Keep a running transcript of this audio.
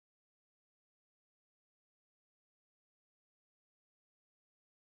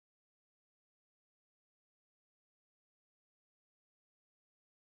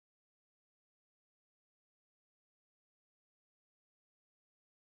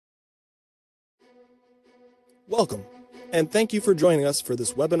Welcome, and thank you for joining us for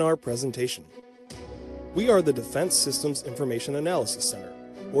this webinar presentation. We are the Defense Systems Information Analysis Center,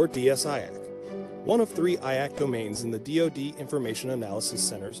 or DSIAC, one of 3 IAC domains in the DoD Information Analysis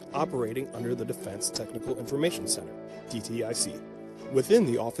Centers operating under the Defense Technical Information Center, DTIC, within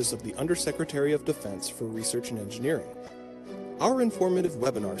the Office of the Undersecretary of Defense for Research and Engineering. Our informative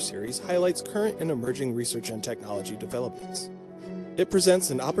webinar series highlights current and emerging research and technology developments. It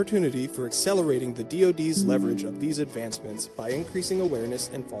presents an opportunity for accelerating the DoD's leverage of these advancements by increasing awareness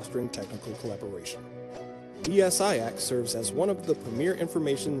and fostering technical collaboration. DSIAC serves as one of the premier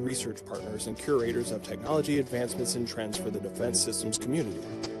information research partners and curators of technology advancements and trends for the defense systems community.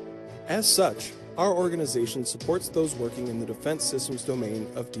 As such, our organization supports those working in the defense systems domain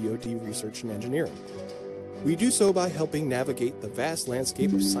of DoD research and engineering. We do so by helping navigate the vast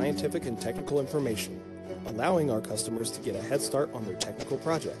landscape of scientific and technical information, allowing our customers to get a head start on their technical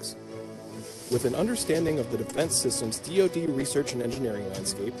projects. With an understanding of the defense systems DoD research and engineering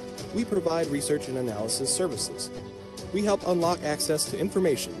landscape, we provide research and analysis services. We help unlock access to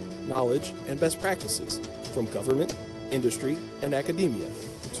information, knowledge, and best practices from government, industry, and academia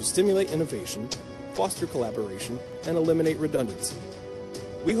to stimulate innovation, foster collaboration, and eliminate redundancy.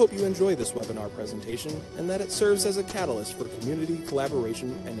 We hope you enjoy this webinar presentation and that it serves as a catalyst for community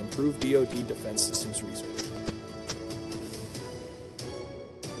collaboration and improved DoD defense systems research.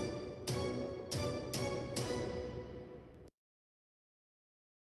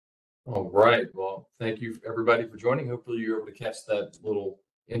 All right, well, thank you everybody for joining. Hopefully you're able to catch that little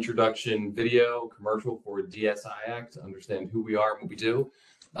introduction video commercial for DSIAC to understand who we are and what we do.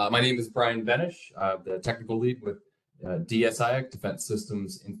 My name is Brian Benish, the technical lead with DSIAC, Defense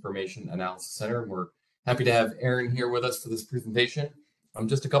Systems Information Analysis Center. We're happy to have Aaron here with us for this presentation.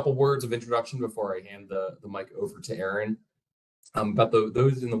 Just a couple words of introduction before I hand the mic over to Aaron. About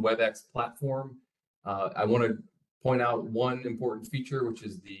those in the WebEx platform, I want to point out one important feature, which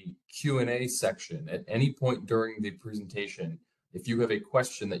is the Q&A section. At any point during the presentation, if you have a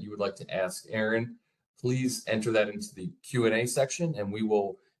question that you would like to ask Aaron, please enter that into the Q&A section, and we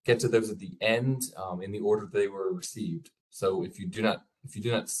will get to those at the end in the order they were received. So if you do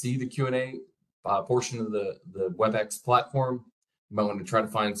not see the Q&A portion of the WebEx platform, you might want to try to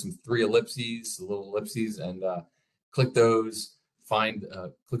find some 3 ellipses, little ellipses, and click those.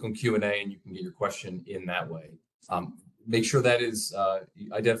 Click on Q&A, and you can get your question in that way. Make sure that is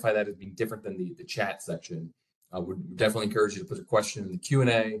identify that as being different than the chat section. Would definitely encourage you to put a question in the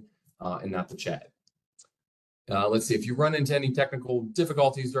Q&A and not the chat. Let's see, if you run into any technical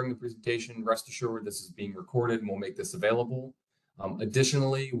difficulties during the presentation, rest assured this is being recorded and we'll make this available.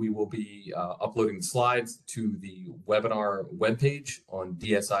 Additionally, we will be uploading the slides to the webinar webpage on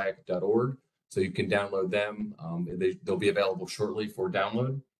dsiac.org, so you can download them. They'll be available shortly for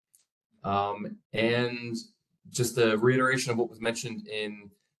download. And just a reiteration of what was mentioned in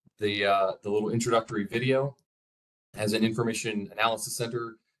the little introductory video. As an information analysis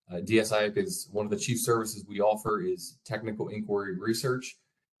center, DSIAC is one of the chief services we offer is technical inquiry research.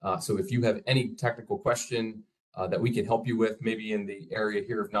 So if you have any technical question that we can help you with, maybe in the area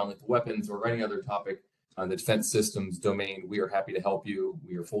here of non-lethal weapons or any other topic on the defense systems domain, we are happy to help you.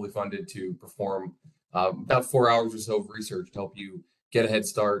 We are fully funded to perform about 4 hours or so of research to help you get a head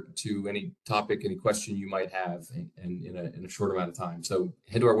start to any topic, any question you might have in a short amount of time. So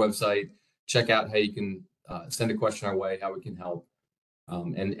head to our website, check out how you can send a question our way, how we can help.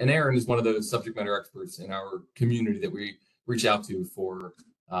 And Aaron is one of those subject matter experts in our community that we reach out to for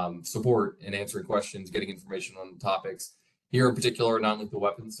support in answering questions, getting information on topics. Here in particular, non-lethal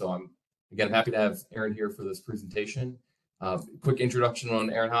weapons. So I'm happy to have Aaron here for this presentation. Quick introduction on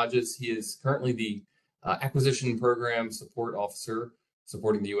Aaron Hodges. He is currently the Acquisition Program Support Officer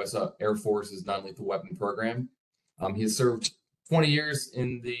supporting the U.S. Air Force's non-lethal weapon program. He has served 20 years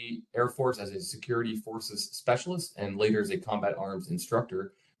in the Air Force as a security forces specialist and later as a combat arms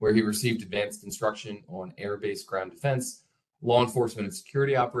instructor, where he received advanced instruction on air-based ground defense, law enforcement and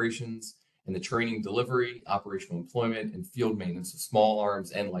security operations, and the training, delivery, operational employment, and field maintenance of small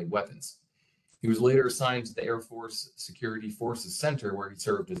arms and light weapons. He was later assigned to the Air Force Security Forces Center, where he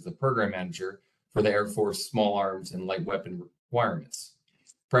served as the program manager for the Air Force small arms and light weapon requirements.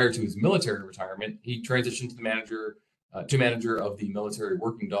 Prior to his military retirement, he transitioned to the manager of the Military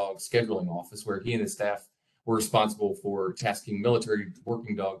Working Dog Scheduling Office, where he and his staff were responsible for tasking military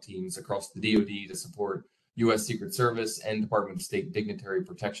working dog teams across the DoD to support U.S. Secret Service and Department of State dignitary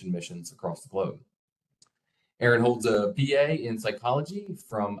protection missions across the globe. Aaron holds a BA in psychology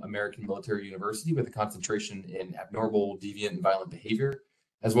from American Military University with a concentration in abnormal, deviant, and violent behavior,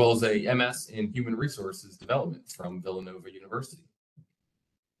 as well as a MS in human resources development from Villanova University.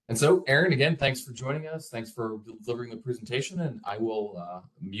 And so, Aaron, again, thanks for joining us. Thanks for delivering the presentation, and I will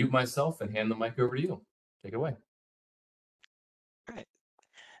mute myself and hand the mic over to you. Take it away. All right.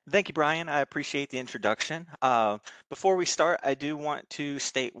 Thank you, Brian. I appreciate the introduction. Before we start, I do want to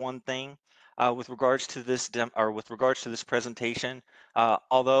state one thing with regards to this presentation.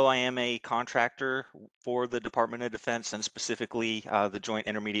 Although I am a contractor for the Department of Defense and specifically the Joint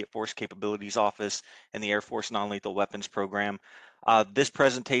Intermediate Force Capabilities Office and the Air Force Non-Lethal Weapons Program, this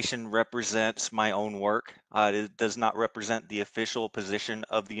presentation represents my own work. It does not represent the official position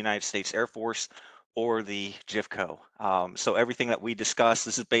of the United States Air Force or the GIFCO. So everything that we discuss,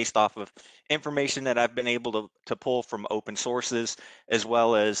 this is based off of information that I've been able to pull from open sources, as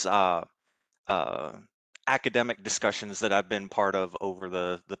well as academic discussions that I've been part of over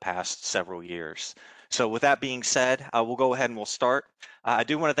the past several years. So with that being said, we'll go ahead and we'll start. I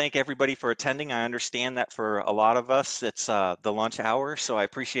do want to thank everybody for attending. I understand that for a lot of us, it's the lunch hour, so I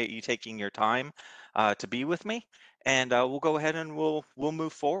appreciate you taking your time to be with me. And we'll go ahead and we'll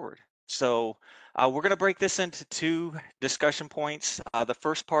move forward. So we're going to break this into two discussion points. The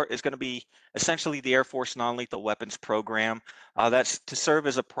first part is going to be essentially the Air Force Non-Lethal Weapons Program. That's to serve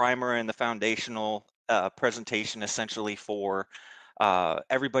as a primer and the foundational presentation essentially for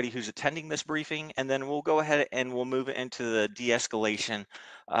everybody who's attending this briefing. And then we'll go ahead and we'll move into the de-escalation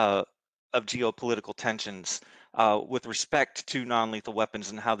of geopolitical tensions with respect to non-lethal weapons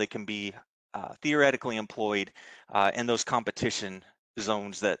and how they can be theoretically employed in those competition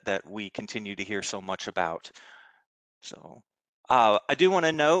zones that we continue to hear so much about. So I do want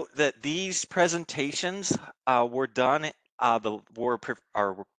to note that these presentations were done, were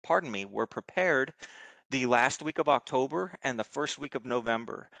prepared the last week of October and the first week of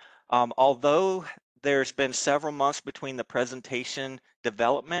November. Although there's been several months between the presentation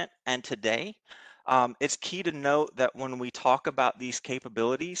development and today, it's key to note that when we talk about these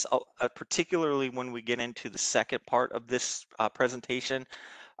capabilities, particularly when we get into the second part of this presentation,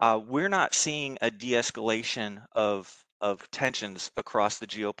 we're not seeing a de-escalation of tensions across the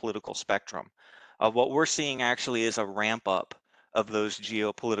geopolitical spectrum. What we're seeing actually is a ramp up of those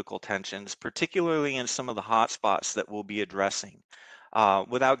geopolitical tensions, particularly in some of the hotspots that we'll be addressing.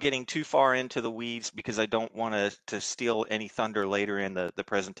 Without getting too far into the weeds, because I don't want to steal any thunder later in the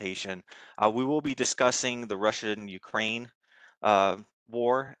presentation, we will be discussing the Russia-Ukraine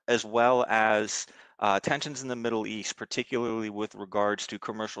war, as well as tensions in the Middle East, particularly with regards to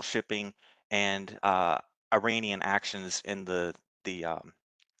commercial shipping and Iranian actions in the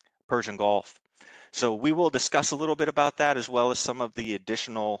Persian Gulf. So we will discuss a little bit about that, as well as some of the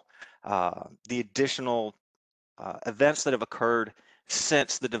additional events that have occurred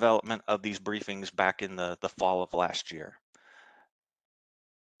since the development of these briefings back in the fall of last year.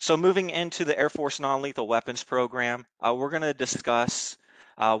 So moving into the Air Force Non-Lethal Weapons Program, we're going to discuss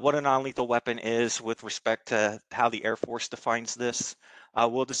what a non-lethal weapon is with respect to how the Air Force defines this.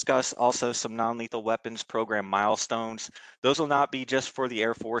 We'll discuss also some non-lethal weapons program milestones. Those will not be just for the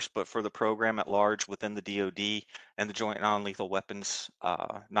Air Force, but for the program at large within the DoD and the Joint Non-Lethal Weapons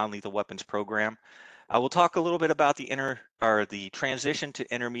Program. We'll talk a little bit about the transition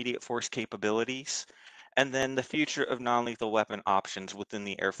to intermediate force capabilities, and then the future of non-lethal weapon options within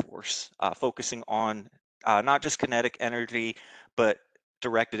the Air Force, focusing on not just kinetic energy, but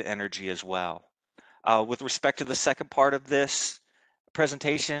directed energy as well. With respect to the second part of this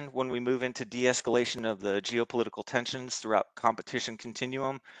presentation, when we move into de-escalation of the geopolitical tensions throughout competition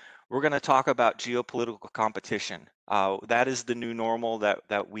continuum, we're going to talk about geopolitical competition. That is the new normal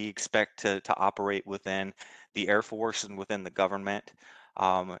that we expect to operate within the Air Force and within the government.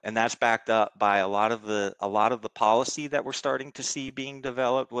 And that's backed up by a lot of the policy that we're starting to see being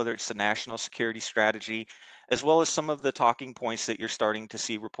developed, whether it's the national security strategy, as well as some of the talking points that you're starting to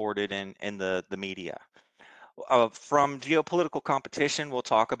see reported in the media. From geopolitical competition, we'll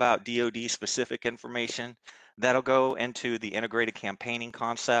talk about DoD specific information. That'll go into the integrated campaigning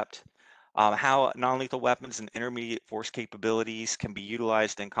concept, how non-lethal weapons and intermediate force capabilities can be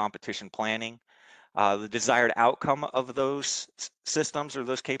utilized in competition planning, the desired outcome of those systems or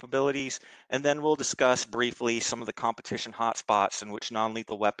those capabilities, and then we'll discuss briefly some of the competition hotspots in which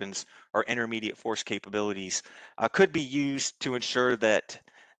non-lethal weapons or intermediate force capabilities could be used to ensure that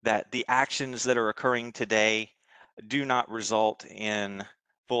the actions that are occurring today do not result in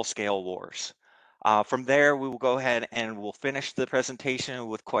full-scale wars. From there, we will go ahead and we'll finish the presentation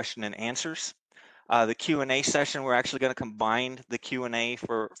with question and answers. The Q&A session, we're actually going to combine the Q&A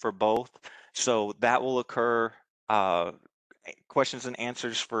for both. So that will occur, questions and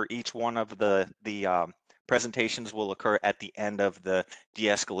answers for each one of the presentations will occur at the end of the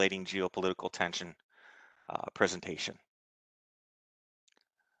de-escalating geopolitical tension presentation.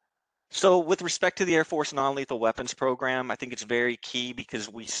 So with respect to the Air Force non-lethal weapons program, I think it's very key because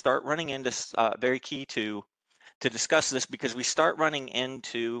we start running into, very key to discuss this because we start running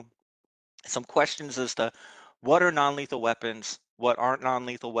into some questions as to what are non-lethal weapons, what aren't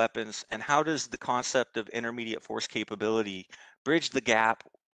non-lethal weapons, and how does the concept of intermediate force capability bridge the gap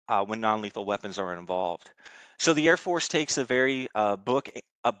when non-lethal weapons are involved. So the Air Force takes a very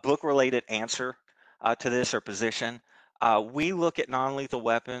book-related answer to this or position. We look at non-lethal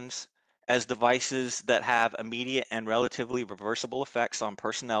weapons as devices that have immediate and relatively reversible effects on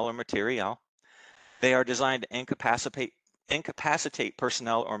personnel or materiel. They are designed to incapacitate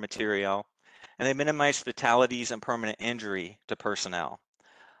personnel or materiel, and they minimize fatalities and permanent injury to personnel.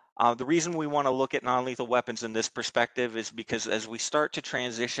 The reason we want to look at non-lethal weapons in this perspective is because as we start to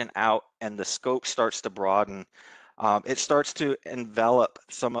transition out and the scope starts to broaden, it starts to envelop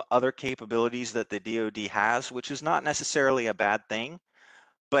some other capabilities that the DoD has, which is not necessarily a bad thing,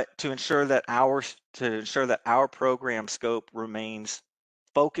 but to ensure that our program scope remains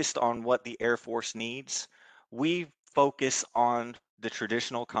focused on what the Air Force needs, we focus on the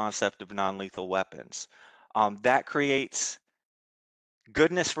traditional concept of non-lethal weapons. That creates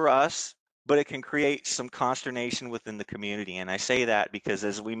goodness for us, but it can create some consternation within the community. And I say that because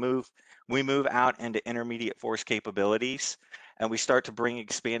as we move out into intermediate force capabilities and we start to bring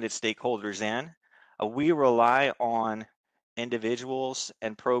expanded stakeholders in, we rely on individuals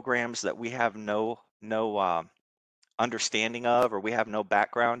and programs that we have no understanding of or we have no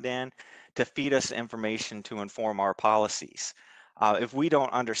background in to feed us information to inform our policies. If we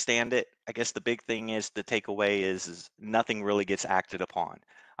don't understand it, I guess the big thing is the takeaway is nothing really gets acted upon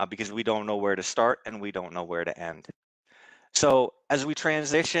because we don't know where to start and we don't know where to end. So as we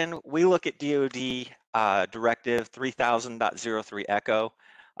transition, we look at DoD Directive 3000.03 Echo.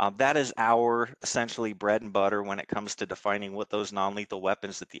 That is our essentially bread and butter when it comes to defining what those non-lethal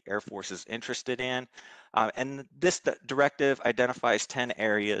weapons that the Air Force is interested in. And this directive identifies 10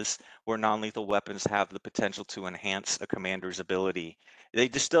 areas where non-lethal weapons have the potential to enhance a commander's ability. They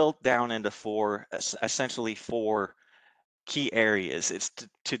distill down into essentially four key areas. It's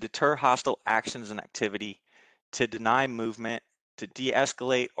to deter hostile actions and activity, to deny movement, to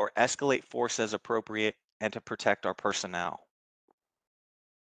de-escalate or escalate force as appropriate, and to protect our personnel.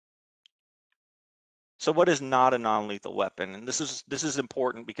 So what is not a non-lethal weapon? And this is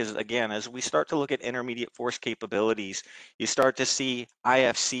important because again, as we start to look at intermediate force capabilities, you start to see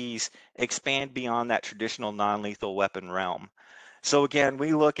IFCs expand beyond that traditional non-lethal weapon realm. So again,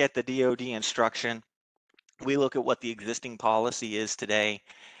 we look at the DoD instruction, we look at what the existing policy is today,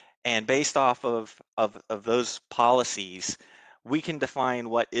 and based off of those policies, we can define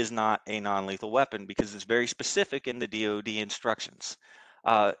what is not a non-lethal weapon because it's very specific in the DoD instructions.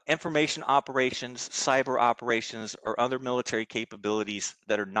 Information operations, cyber operations, or other military capabilities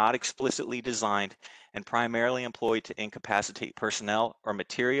that are not explicitly designed and primarily employed to incapacitate personnel or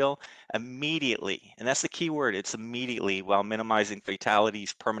material immediately, and that's the key word, it's immediately, while minimizing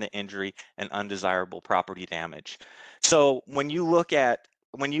fatalities, permanent injury, and undesirable property damage. So when you look at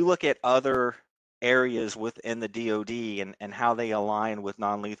other areas within the DoD and how they align with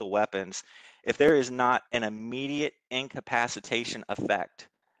non-lethal weapons, if there is not an immediate incapacitation effect,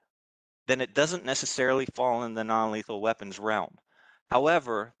 then it doesn't necessarily fall in the non-lethal weapons realm.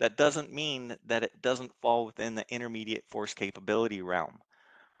 However, that doesn't mean that it doesn't fall within the intermediate force capability realm,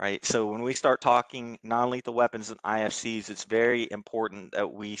 right? So when we start talking non-lethal weapons and IFCs, it's very important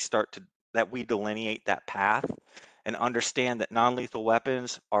that we delineate that path and understand that non-lethal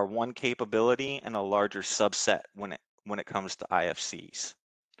weapons are one capability and a larger subset when it comes to IFCs.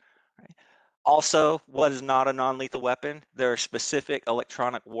 Right? Also, what is not a non-lethal weapon? There are specific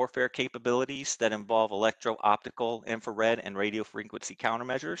electronic warfare capabilities that involve electro-optical, infrared, and radio frequency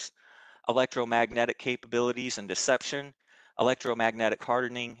countermeasures, electromagnetic capabilities and deception, electromagnetic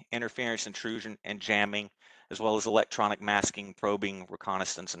hardening, interference, intrusion, and jamming, as well as electronic masking, probing,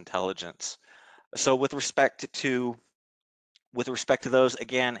 reconnaissance, intelligence. So with respect to those,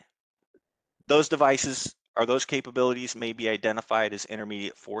 again, those devices or those capabilities may be identified as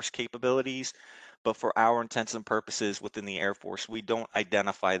intermediate force capabilities, but for our intents and purposes within the Air Force, we don't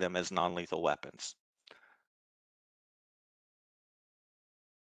identify them as non-lethal weapons.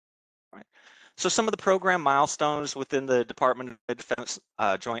 Right. So some of the program milestones within the Department of Defense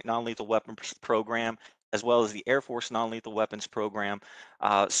Joint Non-Lethal Weapons Program, as well as the Air Force Non-Lethal Weapons Program,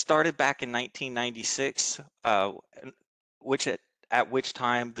 started back in 1996, at which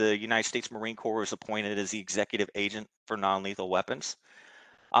time the United States Marine Corps was appointed as the executive agent for non-lethal weapons.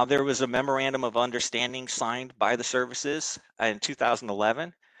 There was a memorandum of understanding signed by the services in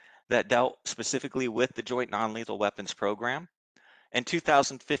 2011 that dealt specifically with the Joint Non-Lethal Weapons Program. In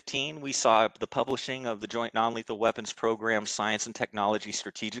 2015, we saw the publishing of the Joint Non-Lethal Weapons Program Science and Technology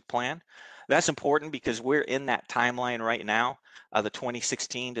Strategic Plan. That's important because we're in that timeline right now, the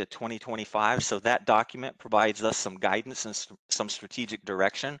 2016 to 2025. So that document provides us some guidance and some strategic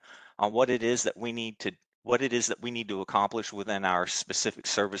direction on what it is that we need to accomplish within our specific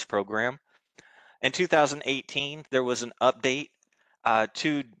service program. In 2018, there was an update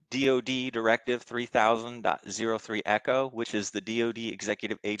to DoD Directive 3000.03 Echo, which is the DoD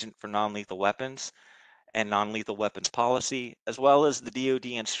Executive Agent for Non-Lethal Weapons and Non-Lethal Weapons Policy, as well as the DoD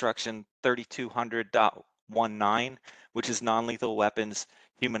Instruction 3200.19, which is Non-Lethal Weapons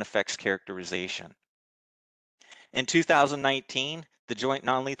Human Effects Characterization. In 2019, the Joint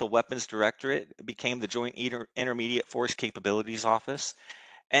Non-Lethal Weapons Directorate became the Joint Intermediate Force Capabilities Office,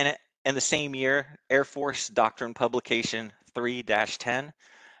 and in the same year, Air Force Doctrine Publication 3-10,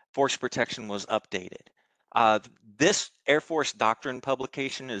 Force Protection was updated. This Air Force Doctrine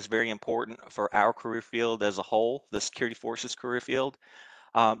publication is very important for our career field as a whole, the Security Forces career field,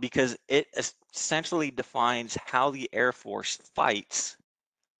 because it essentially defines how the Air Force fights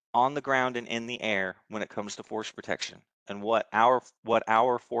on the ground and in the air when it comes to force protection, and what our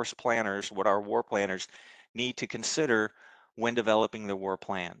force planners, what our war planners need to consider when developing their war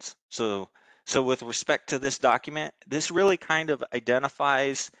plans. So with respect to this document, this really kind of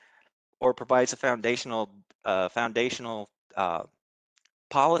identifies or provides a foundational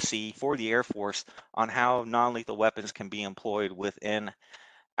policy for the Air Force on how non-lethal weapons can be employed within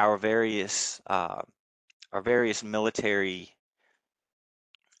our various military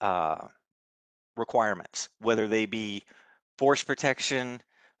requirements, whether they be force protection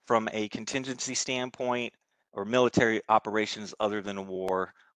from a contingency standpoint or military operations other than a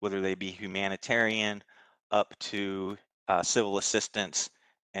war, whether they be humanitarian up to civil assistance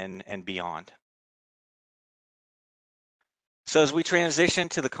and beyond. So as we transition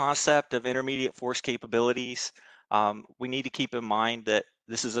to the concept of intermediate force capabilities, we need to keep in mind that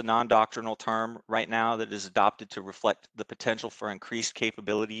this is a non-doctrinal term right now that is adopted to reflect the potential for increased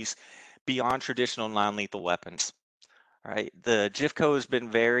capabilities beyond traditional non-lethal weapons. All right, the GIFCO has been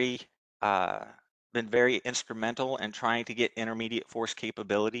very instrumental in trying to get intermediate force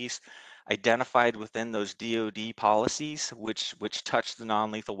capabilities identified within those DoD policies, which touch the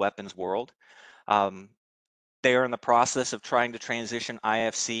non-lethal weapons world. They are in the process of trying to transition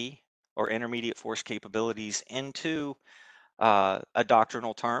IFC or intermediate force capabilities into a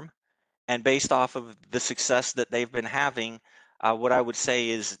doctrinal term. And based off of the success that they've been having, what I would say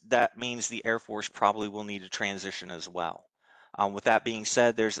is that means the Air Force probably will need to transition as well. With that being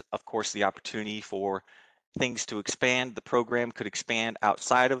said, there's of course the opportunity for things to expand. The program could expand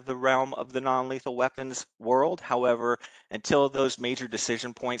outside of the realm of the non-lethal weapons world. However, until those major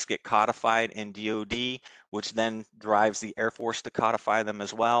decision points get codified in DoD, which then drives the Air Force to codify them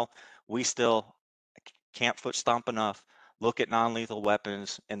as well, we still can't foot stomp enough look at non-lethal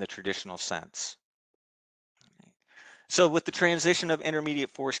weapons in the traditional sense. So with the transition of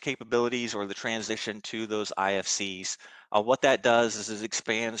intermediate force capabilities, or the transition to those IFCs, what that does is it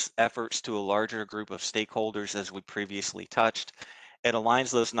expands efforts to a larger group of stakeholders, as we previously touched. It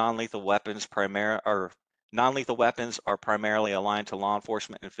aligns those non-lethal weapons non-lethal weapons are primarily aligned to law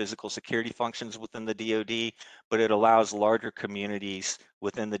enforcement and physical security functions within the DoD, but it allows larger communities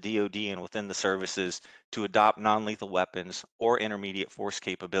within the DoD and within the services to adopt non-lethal weapons or intermediate force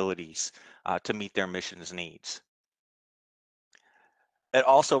capabilities to meet their mission's needs. It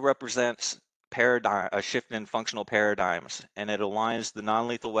also represents a shift in functional paradigms, and it aligns the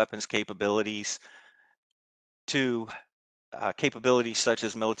non-lethal weapons capabilities to capabilities such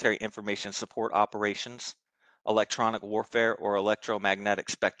as military information support operations, electronic warfare or electromagnetic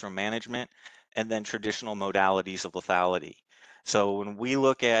spectrum management, and then traditional modalities of lethality. So when we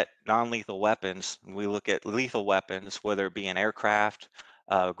look at non-lethal weapons, we look at lethal weapons, whether it be an aircraft,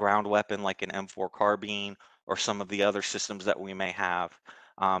 a ground weapon like an M4 carbine, or some of the other systems that we may have.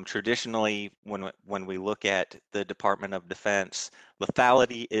 Traditionally, when we look at the Department of Defense,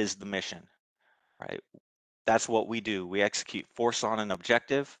 lethality is the mission, right? That's what we do. We execute force on an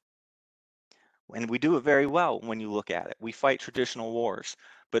objective, and we do it very well when you look at it. We fight traditional wars,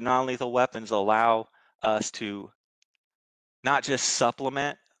 but non-lethal weapons allow us to not just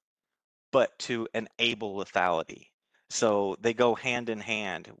supplement, but to enable lethality. So they go hand in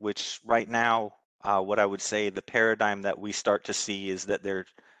hand, which right now, what I would say the paradigm that we start to see is that they're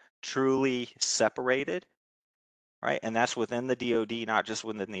truly separated, right? And that's within the DoD, not just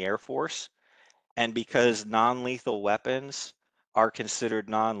within the Air Force. And because non-lethal weapons are considered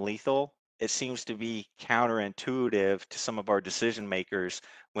non-lethal, it seems to be counterintuitive to some of our decision makers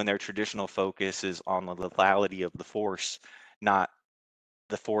when their traditional focus is on the lethality of the force, not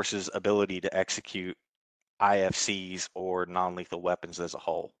the force's ability to execute IFCs or non-lethal weapons as a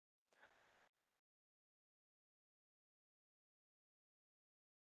whole.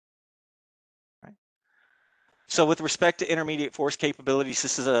 So with respect to intermediate force capabilities,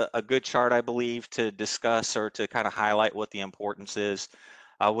 this is a good chart, I believe, to discuss or to kind of highlight what the importance is.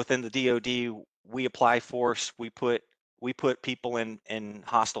 Within the DoD, we apply force, we put people in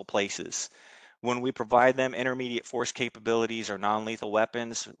hostile places. When we provide them intermediate force capabilities or non-lethal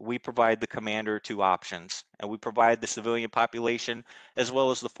weapons, we provide the commander two options, and we provide the civilian population as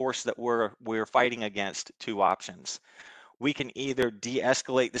well as the force that we're fighting against two options. We can either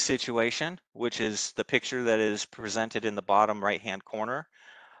de-escalate the situation, which is the picture that is presented in the bottom right-hand corner,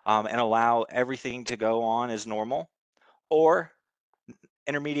 and allow everything to go on as normal, or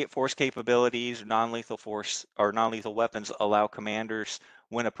intermediate force capabilities, non-lethal force or non-lethal weapons allow commanders,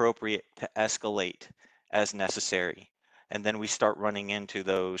 when appropriate, to escalate as necessary. And then we start running into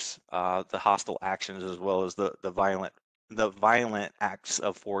those the hostile actions as well as the violent acts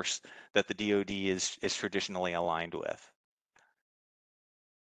of force that the DoD is traditionally aligned with.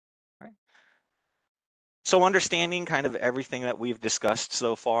 So understanding kind of everything that we've discussed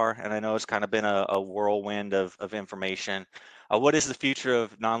so far, and I know it's kind of been a whirlwind of information, what is the future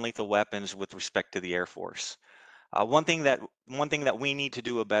of non-lethal weapons with respect to the Air Force? One thing that we need to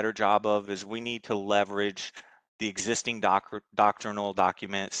do a better job of is we need to leverage the existing doctrinal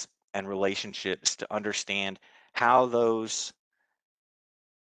documents and relationships to understand how those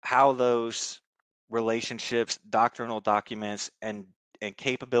relationships, doctrinal documents, and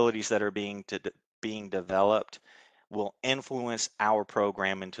capabilities that are being developed will influence our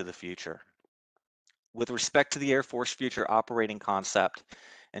program into the future. With respect to the Air Force Future Operating Concept,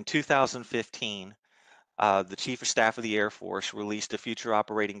 in 2015, the Chief of Staff of the Air Force released a future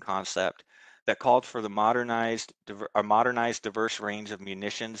operating concept that called for the modernized diverse range of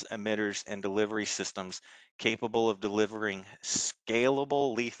munitions, emitters, and delivery systems capable of delivering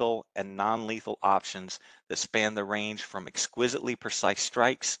scalable, lethal, and non-lethal options that span the range from exquisitely precise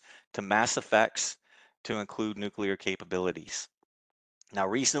strikes to mass effects to include nuclear capabilities. Now,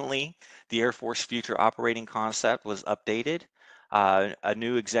 recently, the Air Force Future Operating Concept was updated. A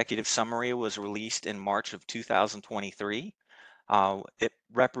new executive summary was released in March of 2023. It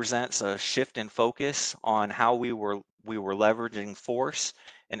represents a shift in focus on how we were leveraging force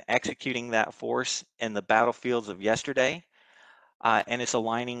and executing that force in the battlefields of yesterday, and it's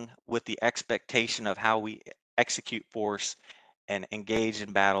aligning with the expectation of how we execute force and engage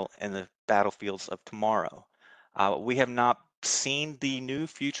in battle in the battlefields of tomorrow. We have not seen the new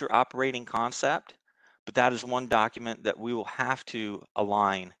future operating concept, but that is one document that we will have to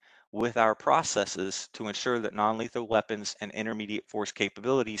align with our processes to ensure that non-lethal weapons and intermediate force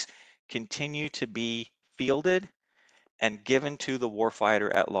capabilities continue to be fielded and given to the warfighter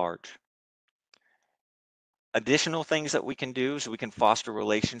at large. Additional things that we can do is we can foster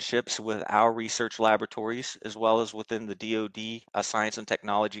relationships with our research laboratories as well as within the DoD science and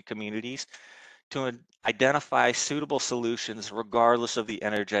technology communities to identify suitable solutions regardless of the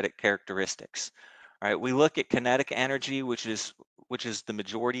energetic characteristics. All right, we look at kinetic energy, which is the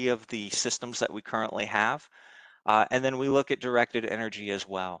majority of the systems that we currently have, and then we look at directed energy as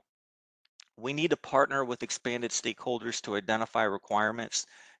well. We need to partner with expanded stakeholders to identify requirements,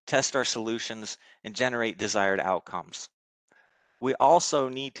 test our solutions, and generate desired outcomes. We also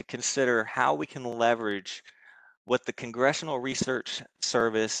need to consider how we can leverage what the Congressional Research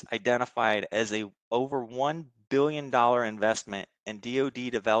Service identified as a over $1 billion investment in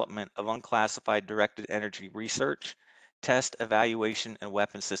DoD development of unclassified directed energy research, test, evaluation, and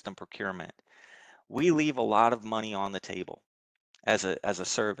weapon system procurement. We leave a lot of money on the table as a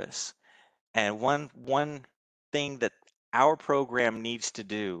service. And one thing that our program needs to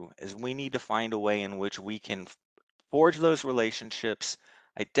do is we need to find a way in which we can forge those relationships,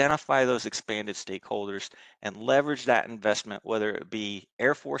 identify those expanded stakeholders, and leverage that investment, whether it be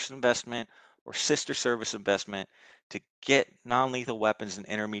Air Force investment or sister service investment, to get non-lethal weapons and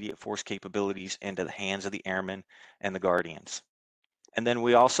intermediate force capabilities into the hands of the airmen and the guardians. And then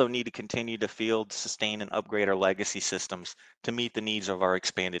we also need to continue to field, sustain, and upgrade our legacy systems to meet the needs of our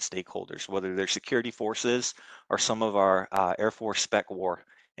expanded stakeholders, whether they're security forces or some of our Air Force spec war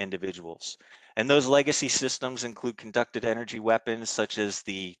individuals. And those legacy systems include conducted energy weapons such as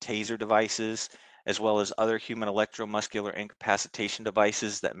the taser devices, as well as other human electromuscular incapacitation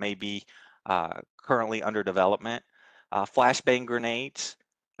devices that may be currently under development, flashbang grenades,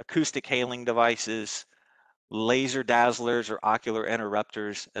 acoustic hailing devices, laser dazzlers or ocular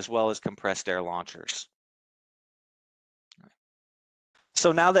interrupters, as well as compressed air launchers.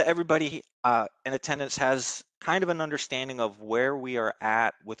 So now that everybody in attendance has kind of an understanding of where we are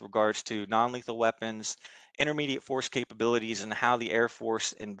at with regards to non-lethal weapons, intermediate force capabilities, and how the Air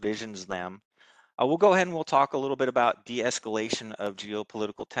Force envisions them. We'll go ahead and we'll talk a little bit about de-escalation of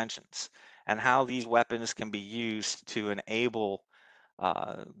geopolitical tensions and how these weapons can be used to enable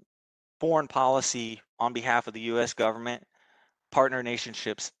foreign policy on behalf of the U.S. government, partner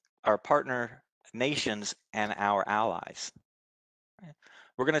nationships, our partner nations, and our allies.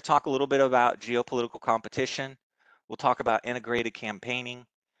 We're going to talk a little bit about geopolitical competition. We'll talk about integrated campaigning.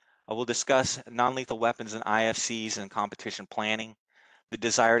 We'll discuss non-lethal weapons and IFCs and competition planning, the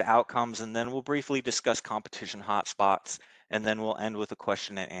desired outcomes, and then we'll briefly discuss competition hotspots, and then we'll end with a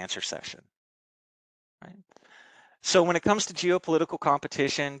question and answer session. Right? So when it comes to geopolitical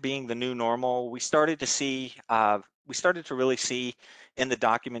competition being the new normal, we started to really see in the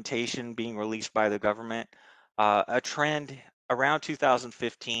documentation being released by the government a trend around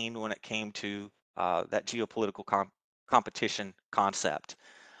 2015 when it came to that geopolitical competition concept.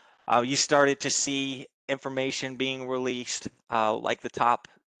 You started to see information being released, like the top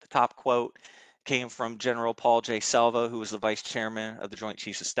quote came from General Paul J. Selva, who was the Vice Chairman of the Joint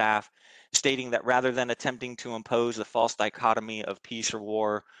Chiefs of Staff, stating that rather than attempting to impose a false dichotomy of peace or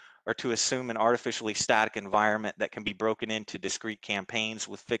war, or to assume an artificially static environment that can be broken into discrete campaigns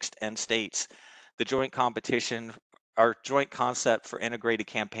with fixed end states, the joint concept for integrated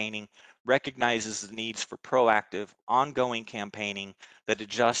campaigning recognizes the needs for proactive, ongoing campaigning that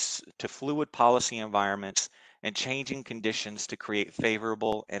adjusts to fluid policy environments and changing conditions to create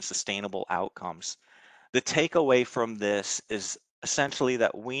favorable and sustainable outcomes. The takeaway from this is essentially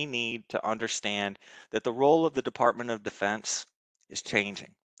that we need to understand that the role of the Department of Defense is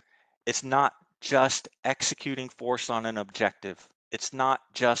changing. It's not just executing force on an objective. It's not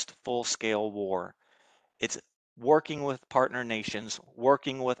just full-scale war. It's working with partner nations,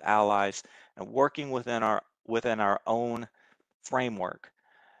 working with allies, and working within our own framework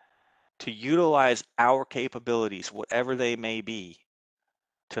to utilize our capabilities, whatever they may be,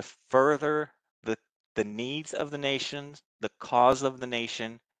 to further the needs of the nation, the cause of the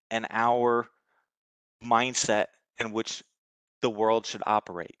nation, and our mindset in which the world should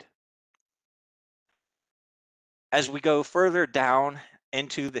operate. As we go further down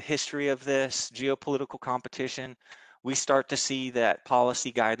into the history of this geopolitical competition, we start to see that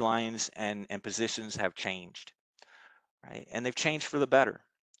policy guidelines and positions have changed, right? And they've changed for the better.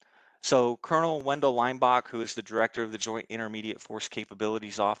 So Colonel Wendell Leinbach, who is the director of the Joint Intermediate Force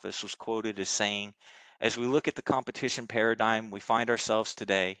Capabilities Office, was quoted as saying, "As we look at the competition paradigm we find ourselves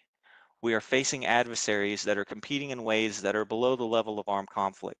today, we are facing adversaries that are competing in ways that are below the level of armed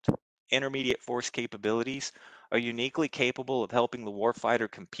conflict. Intermediate force capabilities are uniquely capable of helping the warfighter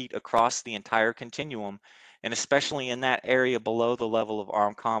compete across the entire continuum, and especially in that area below the level of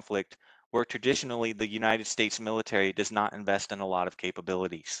armed conflict, where traditionally the United States military does not invest in a lot of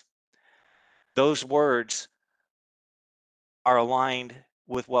capabilities." Those words are aligned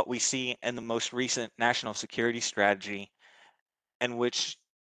with what we see in the most recent national security strategy, in which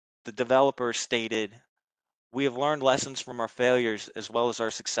the developers stated, "We have learned lessons from our failures as well as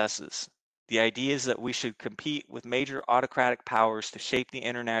our successes. The idea is that we should compete with major autocratic powers to shape the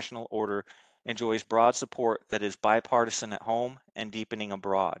international order enjoys broad support that is bipartisan at home and deepening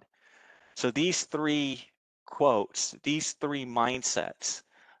abroad." So these three quotes, these three mindsets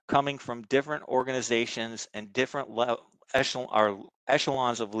coming from different organizations and different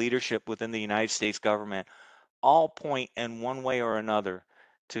echelons of leadership within the United States government all point in one way or another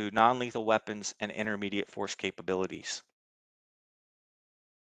to non-lethal weapons and intermediate force capabilities.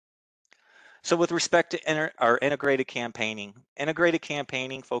 So with respect to our integrated campaigning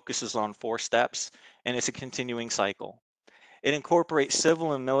focuses on 4 steps, and it's a continuing cycle. It incorporates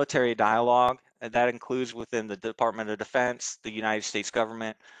civil and military dialogue, and that includes within the Department of Defense, the United States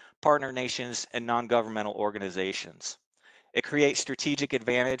government, partner nations, and non-governmental organizations. It creates strategic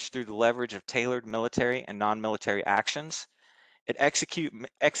advantage through the leverage of tailored military and non-military actions. It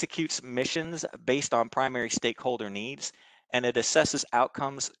executes missions based on primary stakeholder needs, and it assesses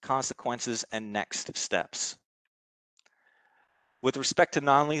outcomes, consequences, and next steps. With respect to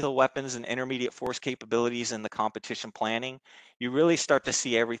non-lethal weapons and intermediate force capabilities in the competition planning, you really start to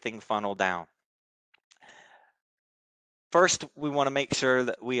see everything funnel down. First, we want to make sure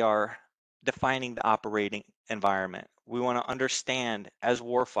that we are defining the operating environment. We want to understand as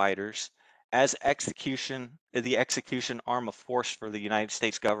warfighters, as the execution arm of force for the United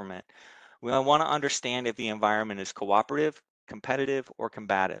States government, we want to understand if the environment is cooperative, competitive, or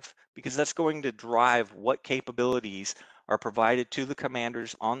combative, because that's going to drive what capabilities are provided to the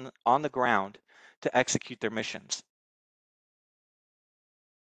commanders on the ground to execute their missions.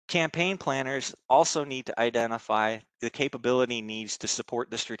 Campaign planners also need to identify the capability needs to support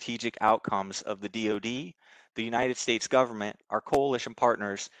the strategic outcomes of the DoD, the United States government, our coalition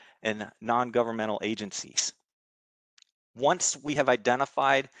partners, and non-governmental agencies. Once we have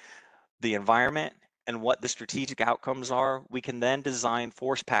identified the environment and what the strategic outcomes are, we can then design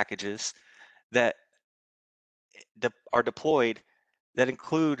force packages that are deployed that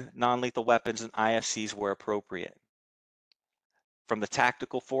include non-lethal weapons and IFCs where appropriate. From the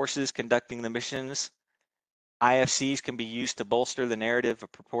tactical forces conducting the missions, IFCs can be used to bolster the narrative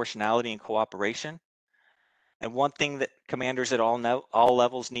of proportionality and cooperation. And one thing that commanders at all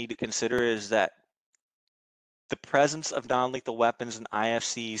levels need to consider is that the presence of non-lethal weapons and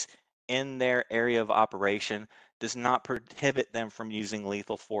IFCs in their area of operation does not prohibit them from using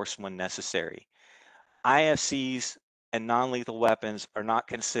lethal force when necessary. IFCs and non-lethal weapons are not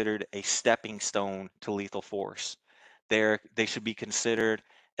considered a stepping stone to lethal force. They should be considered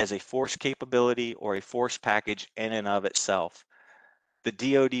as a force capability or a force package in and of itself. The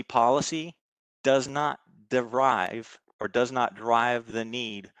DoD policy does not drive the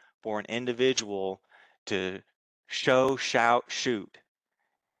need for an individual to show, shout, shoot.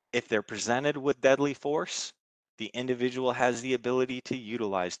 If they're presented with deadly force, the individual has the ability to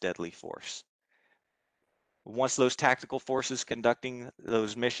utilize deadly force. Once those tactical forces conducting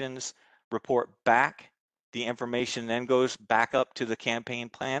those missions report back, the information then goes back up to the campaign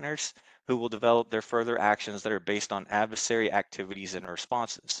planners who will develop their further actions that are based on adversary activities and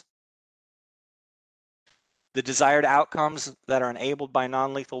responses. The desired outcomes that are enabled by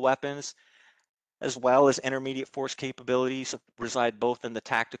non-lethal weapons, as well as intermediate force capabilities, reside both in the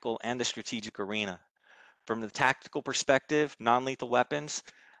tactical and the strategic arena. From the tactical perspective, non-lethal weapons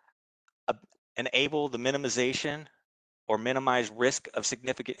enable the minimization or minimize risk of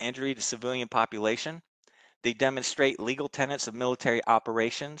significant injury to civilian population. They demonstrate legal tenets of military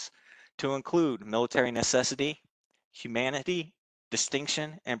operations to include military necessity, humanity,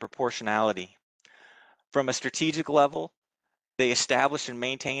 distinction, and proportionality. From a strategic level, they establish and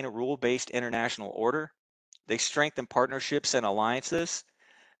maintain a rule-based international order. They strengthen partnerships and alliances.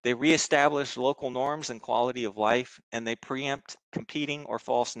 They reestablish local norms and quality of life, and they preempt competing or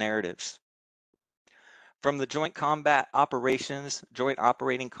false narratives. From the joint combat operations, joint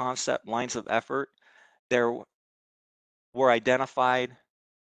operating concept lines of effort, there were identified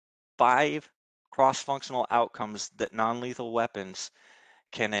 5 cross-functional outcomes that non-lethal weapons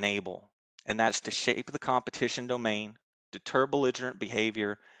can enable, and that's to shape the competition domain, deter belligerent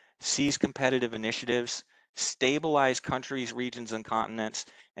behavior, seize competitive initiatives, stabilize countries, regions, and continents,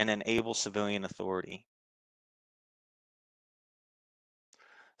 and enable civilian authority.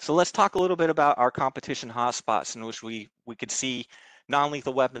 So let's talk a little bit about our competition hotspots in which we could see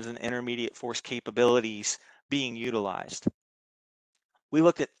non-lethal weapons and intermediate force capabilities being utilized. I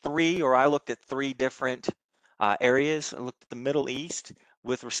looked at 3 different areas. I looked at the Middle East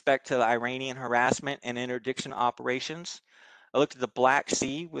with respect to the Iranian harassment and interdiction operations. I looked at the Black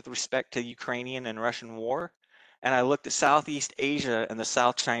Sea with respect to Ukrainian and Russian war. And I looked at Southeast Asia and the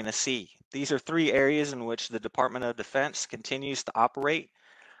South China Sea. These are 3 areas in which the Department of Defense continues to operate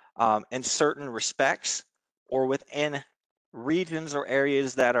in certain respects or within regions or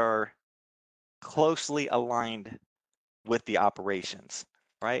areas that are closely aligned with the operations,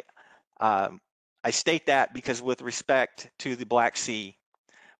 right? I state that because with respect to the Black Sea,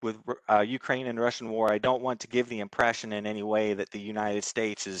 with Ukraine and Russian war, I don't want to give the impression in any way that the United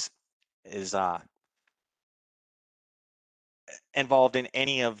States is involved in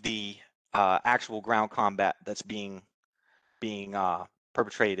any of the actual ground combat that's being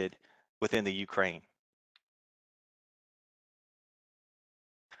perpetrated within the Ukraine.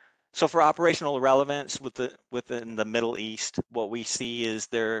 So for operational relevance within the Middle East, what we see is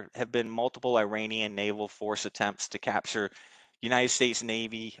there have been multiple Iranian naval force attempts to capture United States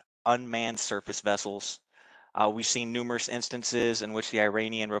Navy unmanned surface vessels. We've seen numerous instances in which the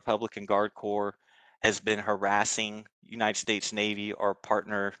Iranian Republican Guard Corps has been harassing United States Navy or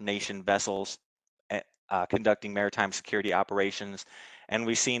partner nation vessels conducting maritime security operations. And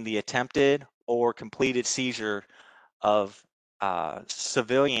we've seen the attempted or completed seizure of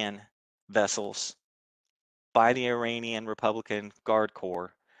civilian vessels by the Iranian Republican Guard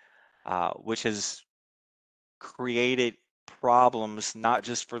Corps, which has created problems not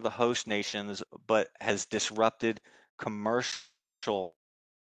just for the host nations, but has disrupted commercial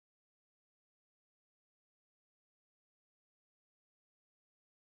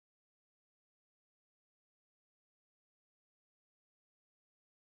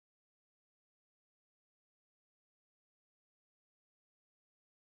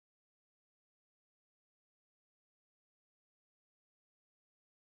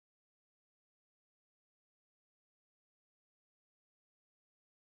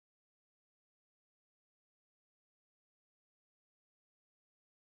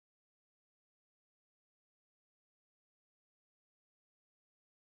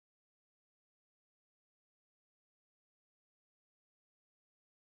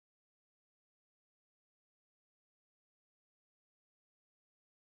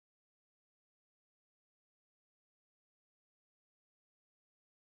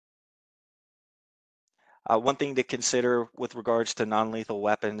One thing to consider with regards to non-lethal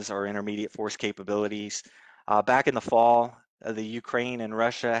weapons or intermediate force capabilities, back in the fall, the Ukraine and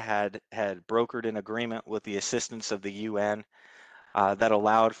Russia had brokered an agreement with the assistance of the UN that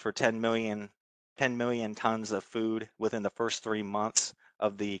allowed for 10 million tons of food within the first 3 months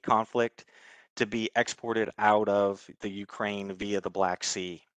of the conflict to be exported out of the Ukraine via the Black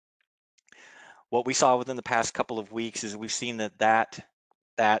Sea. What we saw within the past couple of weeks is we've seen that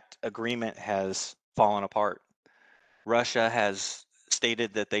agreement has fallen apart. Russia has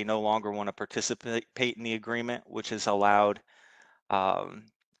stated that they no longer want to participate in the agreement, which has allowed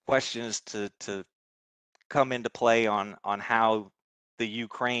questions to come into play on how the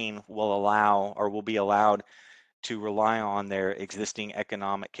Ukraine will allow or will be allowed to rely on their existing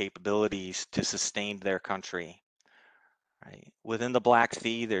economic capabilities to sustain their country. Right. Within the Black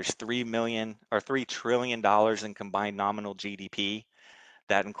Sea, there's $3 trillion in combined nominal GDP.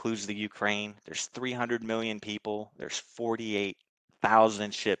 That includes the Ukraine. There's 300 million people. There's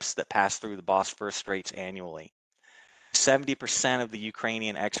 48,000 ships that pass through the Bosphorus Straits annually. 70% of the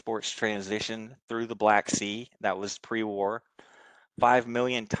Ukrainian exports transition through the Black Sea. That was pre-war. 5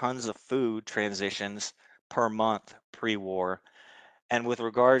 million tons of food transitions per month pre-war. And with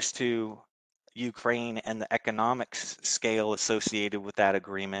regards to Ukraine and the economic scale associated with that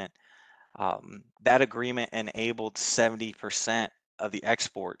agreement enabled 70% of the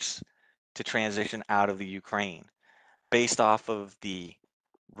exports to transition out of the Ukraine based off of the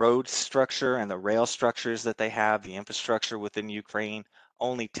road structure and the rail structures that they have, the infrastructure within Ukraine.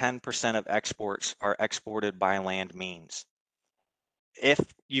 Only 10% of exports are exported by land means. If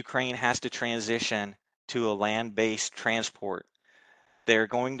Ukraine has to transition to a land-based transport, they're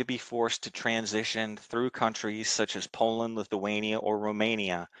going to be forced to transition through countries such as Poland, Lithuania, or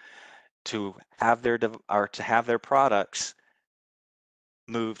Romania to have their products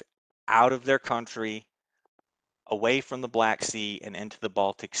moved out of their country, away from the Black Sea and into the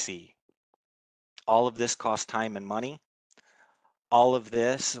Baltic Sea. All of this costs time and money. All of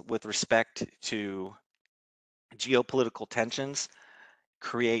this, with respect to geopolitical tensions,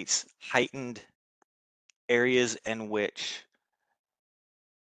 creates heightened areas in which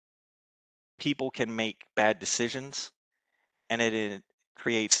people can make bad decisions, and it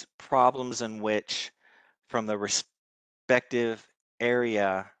creates problems in which, from the respective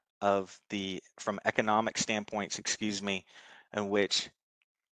area from economic standpoints, in which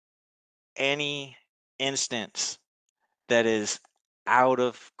any instance that is out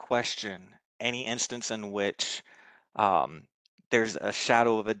of question, any instance in which there's a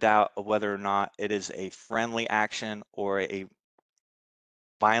shadow of a doubt of whether or not it is a friendly action or a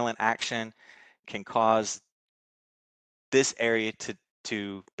violent action, can cause this area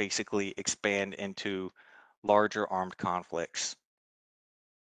to basically expand into larger armed conflicts.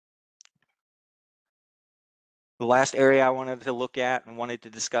 The last area I wanted to look at and wanted to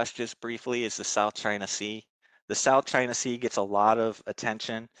discuss just briefly is the South China Sea. The South China Sea gets a lot of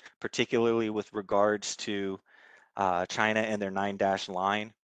attention, particularly with regards to China and their 9-dash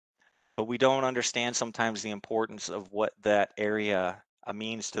line. But we don't understand sometimes the importance of what that area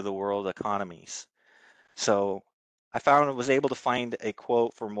means to the world economies. So I was able to find a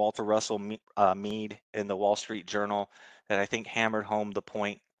quote from Walter Russell Mead in the Wall Street Journal that I think hammered home the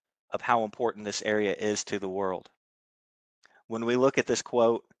point of how important this area is to the world. When we look at this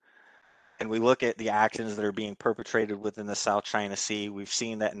quote and we look at the actions that are being perpetrated within the South China Sea, we've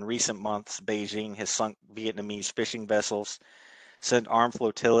seen that in recent months, Beijing has sunk Vietnamese fishing vessels, sent armed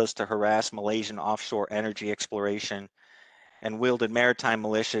flotillas to harass Malaysian offshore energy exploration, and wielded maritime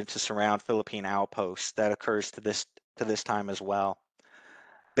militia to surround Philippine outposts. That occurs to this time as well.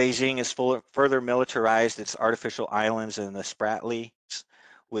 Beijing has further militarized its artificial islands in the Spratlys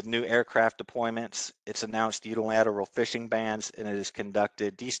with new aircraft deployments. It's announced unilateral fishing bans, and it has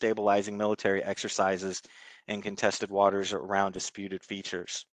conducted destabilizing military exercises in contested waters around disputed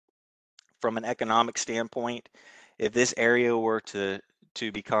features. From an economic standpoint, if this area were to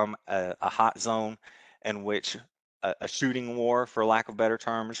become a hot zone in which a shooting war, for lack of better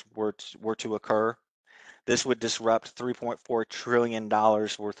terms, were to occur, this would disrupt $3.4 trillion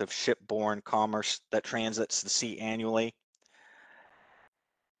worth of shipborne commerce that transits the sea annually.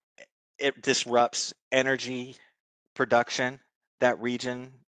 It disrupts energy production. That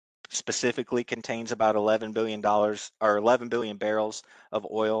region specifically contains about $11 billion or 11 billion barrels of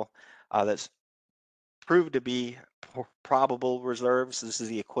oil that's proved to be probable reserves. This is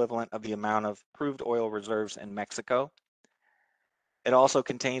the equivalent of the amount of proved oil reserves in Mexico. It also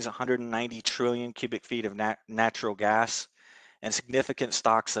contains 190 trillion cubic feet of natural gas and significant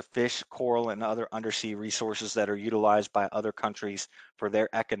stocks of fish, coral, and other undersea resources that are utilized by other countries for their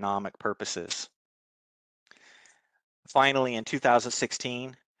economic purposes. finally, in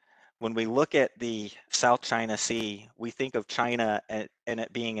 2016, when we look at the South China Sea, we think of China and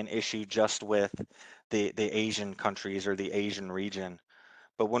it being an issue just with the Asian countries or the Asian region.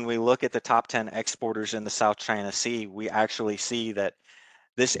 But when we look at the top 10 exporters in the South China Sea, we actually see that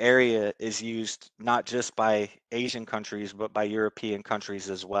this area is used not just by Asian countries, but by European countries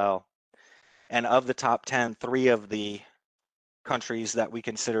as well. And of the top 10, 3 of the countries that we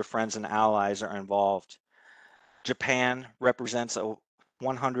consider friends and allies are involved. Japan represents a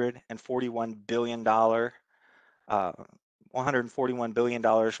 $141 billion $141 billion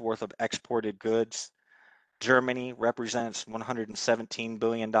worth of exported goods. Germany represents $117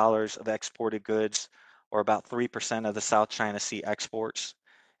 billion of exported goods, or about 3% of the South China Sea exports.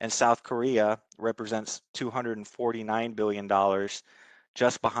 And South Korea represents $249 billion,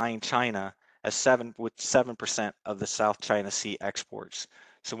 just behind China, with 7% of the South China Sea exports.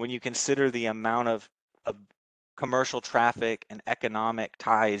 So when you consider the amount of commercial traffic and economic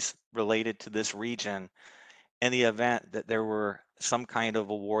ties related to this region, in the event that there were some kind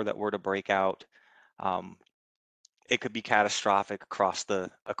of a war that were to break out, it could be catastrophic across the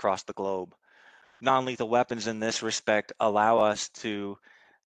globe. Non-lethal weapons in this respect allow us to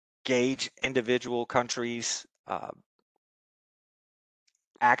gauge individual countries'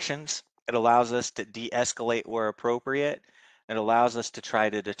 actions. It allows us to de-escalate where appropriate. It allows us to try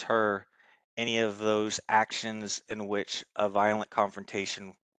to deter any of those actions in which a violent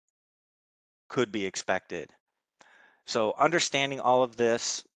confrontation could be expected. So understanding all of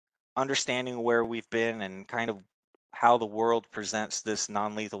this, understanding where we've been and kind of how the world presents this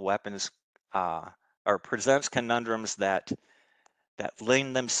non-lethal weapons or presents conundrums that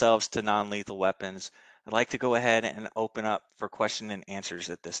lend themselves to non-lethal weapons, I'd like to go ahead and open up for question and answers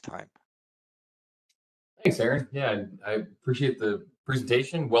at this time. Thanks, Aaron. Yeah, I appreciate the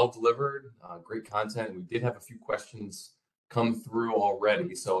presentation. Well delivered, great content. We did have a few questions come through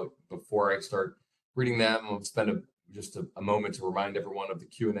already. So before I start reading them, I'll spend just a moment to remind everyone of the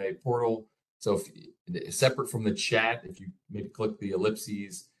Q&A portal. So separate from the chat, if you maybe click the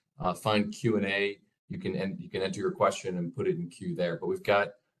ellipses, find Q&A, you can enter your question and put it in queue there. But we've got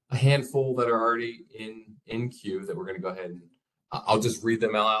a handful that are already in queue that we're going to go ahead and I'll just read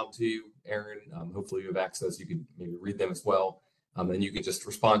them out to you, Aaron. Hopefully you have access. You can maybe read them as well. And you can just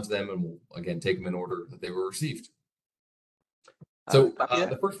respond to them and we'll, again, take them in order that they were received. So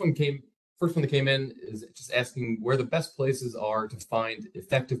the first one that came in is just asking where the best places are to find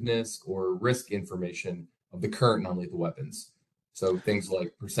effectiveness or risk information of the current non-lethal weapons. So things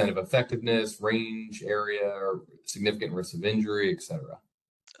like percent of effectiveness, range, area, or significant risk of injury, etc.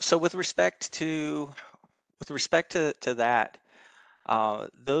 So with respect to that,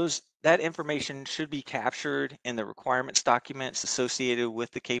 that information should be captured in the requirements documents associated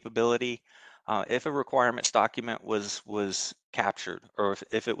with the capability. If a requirements document was captured or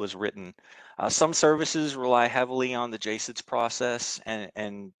if it was written. Some services rely heavily on the JSIDS process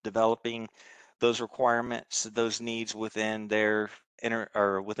and developing those requirements, those needs within their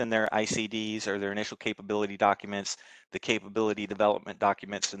within their ICDs or their initial capability documents, the capability development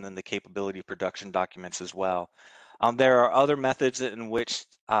documents, and then the capability production documents as well. There are other methods in which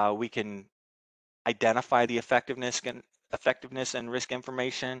we can identify the effectiveness and risk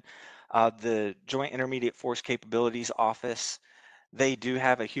information. The Joint Intermediate Force Capabilities Office, they do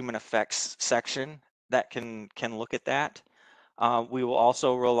have a human effects section that can look at that. We will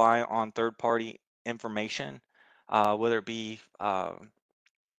also rely on third-party information, whether it be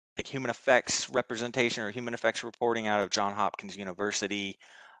like human effects representation or human effects reporting out of Johns Hopkins University.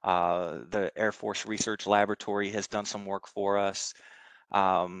 The Air Force Research Laboratory has done some work for us.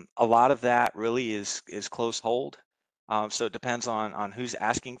 A lot of that really is close hold. So it depends on who's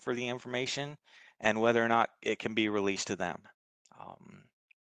asking for the information and whether or not it can be released to them.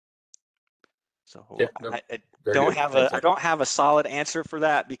 Yeah, I don't have a solid answer for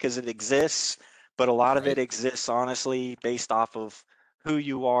that because it exists, but a lot of it exists honestly based off of who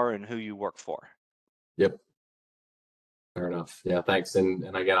you are and who you work for. Yep. Fair enough. Yeah, thanks.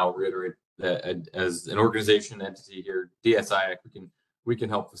 And again, I'll reiterate that as an organization entity here, DSIAC, we can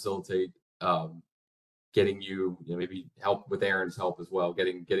help facilitate getting you maybe help with Aaron's help as well,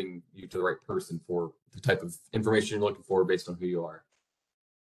 getting you to the right person for the type of information you're looking for based on who you are.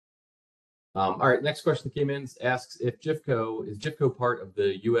 All right, next question that came in asks if GIFCO is part of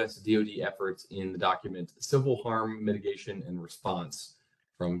the U.S. DoD efforts in the document Civil Harm Mitigation and Response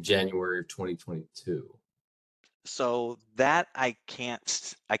from January of 2022. So that I can't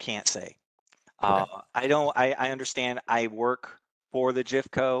say. Okay. I understand I work for the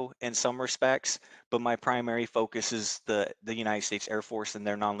GIFCO in some respects, but my primary focus is the United States Air Force and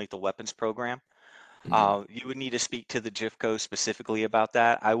their non-lethal weapons program. You would need to speak to the GIFCO specifically about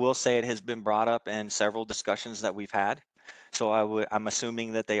that. I will say it has been brought up in several discussions that we've had. So I'm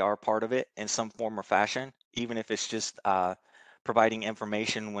assuming that they are part of it in some form or fashion, even if it's just providing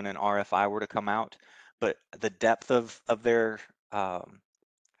information when an RFI were to come out. But the depth of their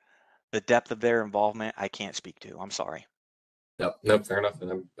involvement, I can't speak to. I'm sorry. Nope, nope, fair enough.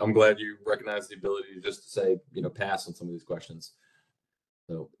 And I'm glad you recognize the ability to just say, pass on some of these questions.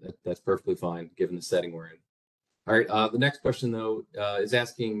 So that's perfectly fine given the setting we're in. All right, the next question though is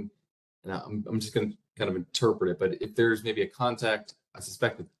asking, and I'm just going to kind of interpret it, but if there's maybe a contact, I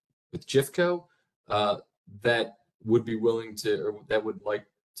suspect with GIFCO that would be willing to, or that would like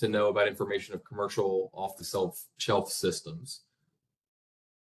to know about information of commercial off-the-shelf systems.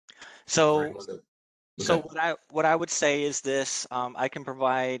 So, Okay. what I would say is this: I can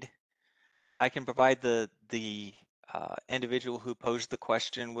provide the individual who posed the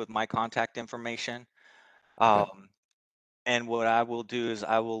question with my contact information. Okay. And what I will do is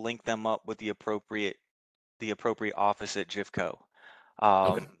I will link them up with the appropriate office at GIFCO.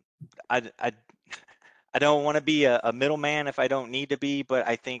 Okay. I don't want to be a middleman if I don't need to be, but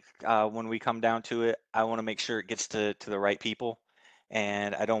I think when we come down to it, I want to make sure it gets to the right people,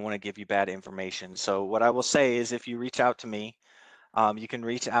 and I don't want to give you bad information. So what I will say is if you reach out to me, you can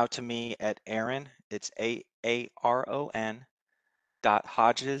reach out to me at Aaron, it's AARON,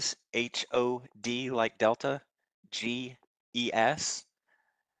 Hodges, HOD like Delta, GES,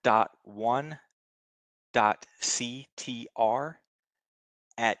 .1.CTR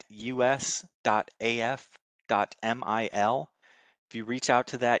at us.af.mil. If you reach out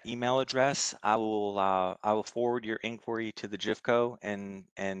to that email address, I will forward your inquiry to the GIFCO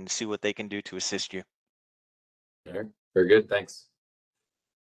and see what they can do to assist you. All right. Very good. Thanks.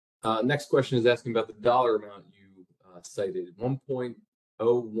 Next question is asking about the dollar amount you cited,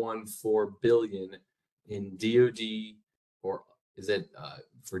 1.014 billion in DoD, or is it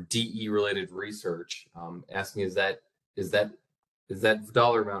for DE related research? Asking is that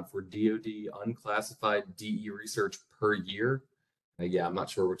dollar amount for DoD unclassified DE research per year? Yeah, I'm not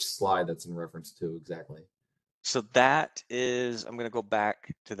sure which slide that's in reference to exactly. So that is, I'm going to go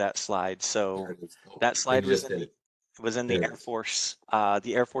back to that slide. So that slide was in the Air Force,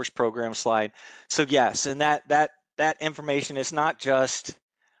 program slide. So yes, and that information is not just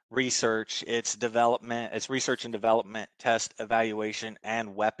research, it's development, it's research and development, test, evaluation,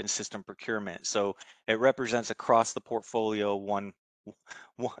 and weapon system procurement. So it represents across the portfolio a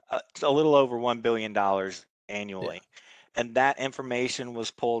little over $1 billion annually. Yeah. And that information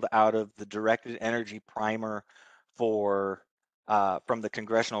was pulled out of the directed energy primer from the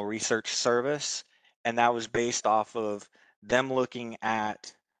Congressional Research Service, and that was based off of them looking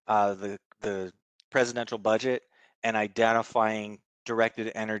at the presidential budget and identifying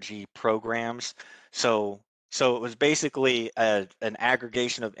directed energy programs. So it was basically an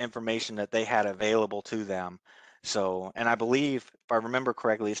aggregation of information that they had available to them. So, and I believe, if I remember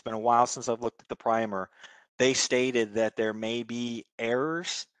correctly, it's been a while since I've looked at the primer. They stated that there may be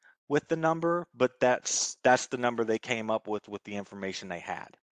errors with the number, but that's the number they came up with the information they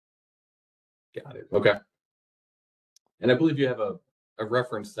had. Got it. Okay. And I believe you have a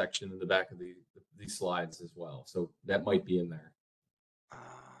reference section in the back of these slides as well, so that might be in there.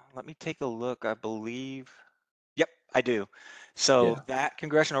 Let me take a look. I believe, yep, I do. So that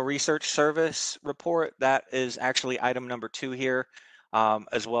Congressional Research Service report, that is actually item number 2 here,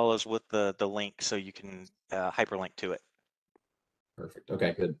 as well as with the link, so you can hyperlink to it. Perfect.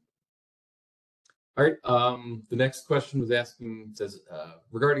 Okay, good. All right. The next question was asking, says,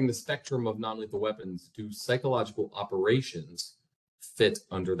 regarding the spectrum of non-lethal weapons, do psychological operations fit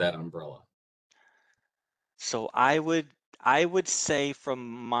under that umbrella? So I would say from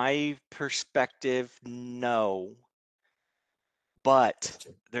my perspective, no. But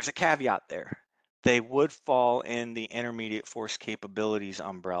there's a caveat there. They would fall in the intermediate force capabilities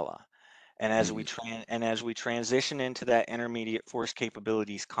umbrella. And as we transition into that intermediate force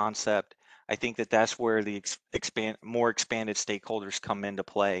capabilities concept, I think that's where the more expanded stakeholders come into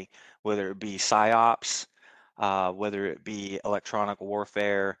play, whether it be PSYOPs, whether it be electronic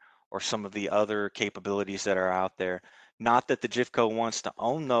warfare, or some of the other capabilities that are out there. Not that the GIFCO wants to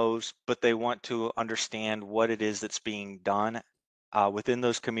own those, but they want to understand what it is that's being done within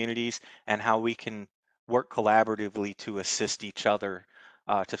those communities and how we can work collaboratively to assist each other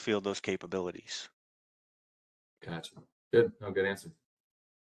to field those capabilities. Gotcha. Good. No, good answer.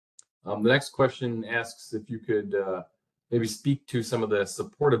 The next question asks if you could maybe speak to some of the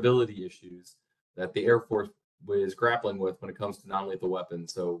supportability issues that the Air Force is grappling with when it comes to non-lethal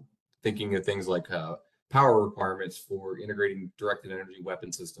weapons. So thinking of things like power requirements for integrating directed energy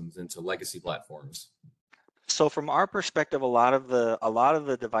weapon systems into legacy platforms? So from our perspective, a lot of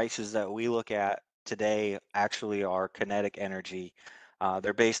the devices that we look at today actually are kinetic energy.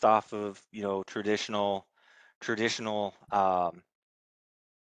 They're based off of traditional um,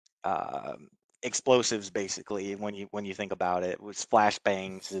 explosives, basically. When you think about it, with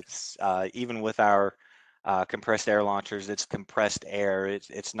flashbangs, it's even with our compressed air launchers, it's compressed air.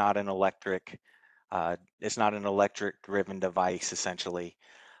 It's not an electric driven device, essentially.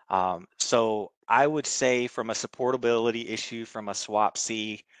 So I would say, from a supportability issue, from a swap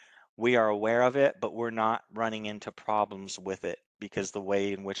C, we are aware of it, but we're not running into problems with it because the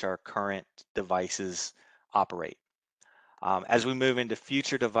way in which our current devices operate. As we move into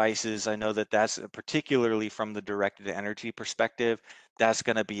future devices, I know that that's particularly from the directed energy perspective, that's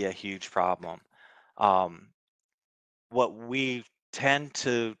going to be a huge problem. Um, what we tend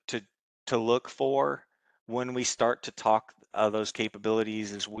to look for when we start to talk those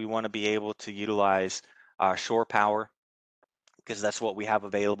capabilities is we want to be able to utilize shore power, because that's what we have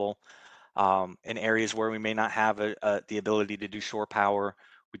available. In areas where we may not have the ability to do shore power,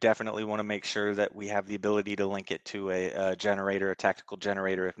 we definitely want to make sure that we have the ability to link it to a generator, a tactical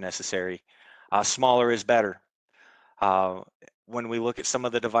generator if necessary. Smaller is better. Uh, when we look at some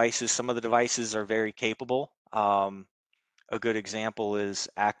of the devices are very capable. A good example is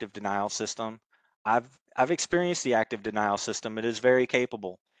active denial system. I've experienced the active denial system. It is very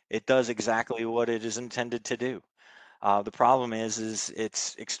capable. It does exactly what it is intended to do. The problem is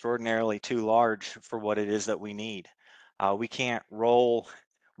it's extraordinarily too large for what it is that we need. We can't roll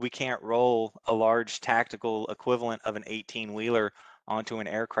a large tactical equivalent of an 18-wheeler onto an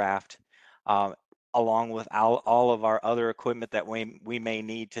aircraft, uh, along with all of our other equipment that we may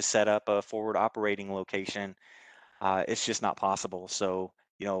need to set up a forward operating location. It's just not possible. So,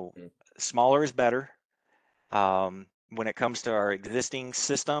 smaller is better. When it comes to our existing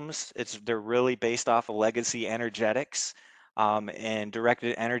systems, they're really based off of legacy energetics, and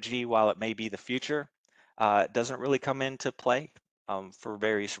directed energy, while it may be the future, it doesn't really come into play for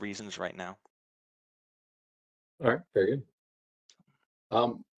various reasons right now. All right, very good.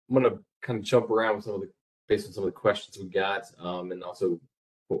 I'm going to kind of jump around with based on some of the questions we got, and also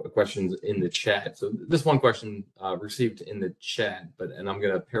questions in the chat. So this one question received in the chat, and I'm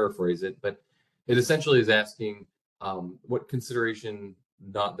going to paraphrase it, but it essentially is asking what consideration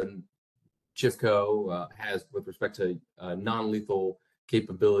not the GIFCO has with respect to non-lethal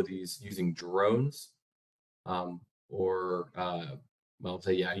capabilities using drones, or well,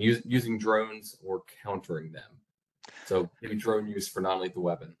 say using drones or countering them. So maybe drone use for non-lethal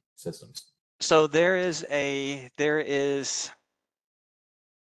weapon systems. So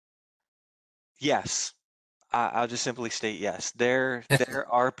yes. I'll just simply state yes. There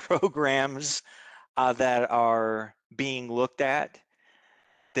are programs that are being looked at.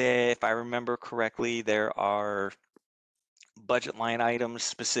 If I remember correctly, there are budget line items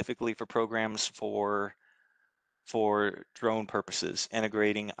specifically for programs for drone purposes,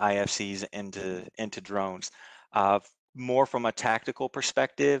 integrating IFCs into drones. More from a tactical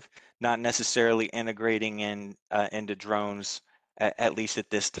perspective, not necessarily integrating into drones, at least at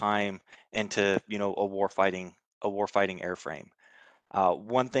this time, into a warfighting airframe.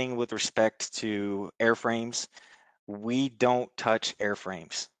 One thing with respect to airframes, we don't touch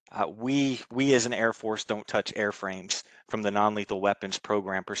airframes. We as an Air Force don't touch airframes from the non-lethal weapons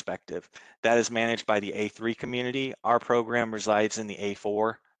program perspective. That is managed by the A3 community. Our program resides in the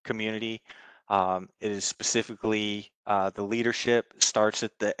A4 community. It is specifically the leadership starts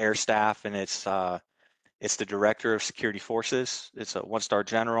at the air staff, and it's the director of security forces. It's a one-star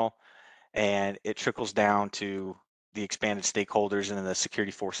general, and it trickles down to the expanded stakeholders in the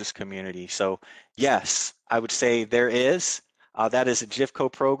security forces community. So yes, I would say there is. That is a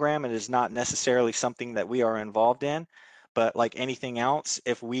GIFCO program. It is not necessarily something that we are involved in, but like anything else,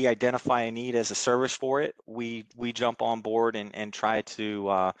 if we identify a need as a service for it, we jump on board and try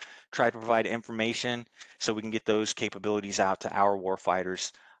to provide information so we can get those capabilities out to our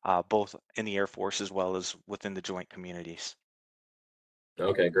warfighters, both in the Air Force as well as within the joint communities.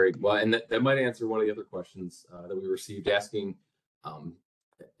 Okay, great. Well, and that might answer one of the other questions that we received, asking,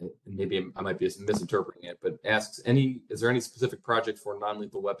 maybe I might be misinterpreting it, but asks, is there any specific project for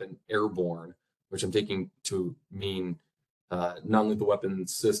non-lethal weapon airborne, which I'm taking to mean non-lethal weapon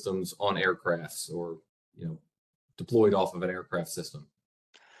systems on aircrafts, or deployed off of an aircraft system?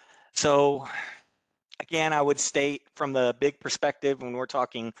 So again, I would state, from the big perspective, when we're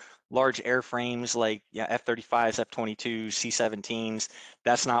talking large airframes like F-35s, F-22s, C-17s,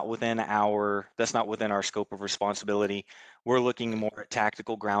 that's not within our scope of responsibility. We're looking more at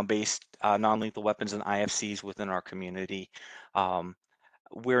tactical ground-based non-lethal weapons and IFCs within our community.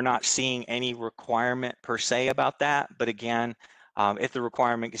 We're not seeing any requirement per se about that, but again, if the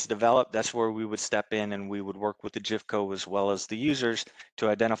requirement gets developed, that's where we would step in and we would work with the GIFCO as well as the users to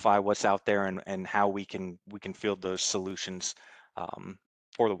identify what's out there and how we can field those solutions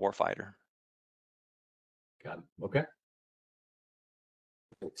for the warfighter. Got it. Okay.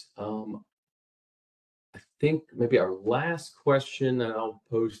 I think maybe our last question that I'll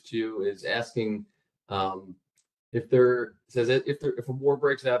pose to you is asking if a war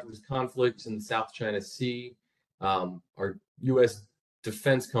breaks out, there's conflict in the South China Sea, are U.S.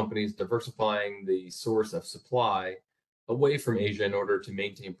 defense companies diversifying the source of supply away from Asia in order to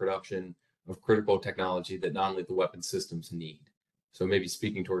maintain production of critical technology that non-lethal weapon systems need? So maybe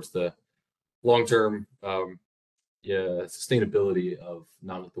speaking towards the long-term sustainability of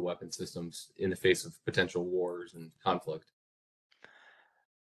non-lethal weapon systems in the face of potential wars and conflict.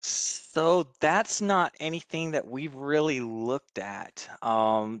 So that's not anything that we've really looked at.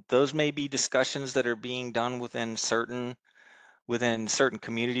 Those may be discussions that are being done within certain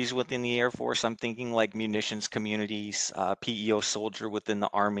communities within the Air Force. I'm thinking like munitions communities, PEO soldier within the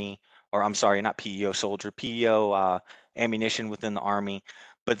Army, or I'm sorry, not PEO soldier, PEO ammunition within the Army.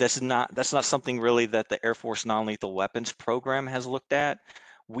 But that's not something really that the Air Force non-lethal weapons program has looked at.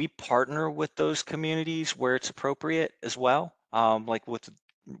 We partner with those communities where it's appropriate as well, like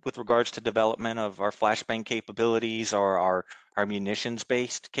with regards to development of our flashbang capabilities or our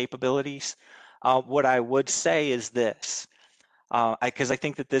munitions-based capabilities. What I would say is this. Because I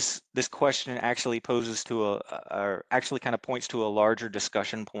think that this question actually poses or actually kind of points to a larger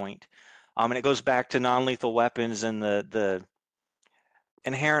discussion point, and it goes back to non-lethal weapons and the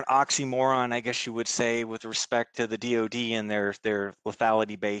inherent oxymoron, I guess you would say, with respect to the DoD and their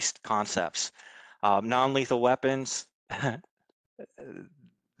lethality-based concepts. Non-lethal weapons,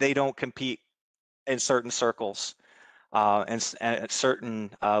 they don't compete in certain circles and at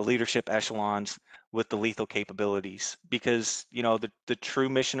certain leadership echelons with the lethal capabilities, because the true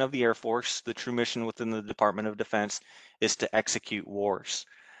mission of the Air Force, the true mission within the Department of Defense, is to execute wars.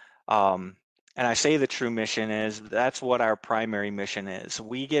 And I say the true mission is that's what our primary mission is.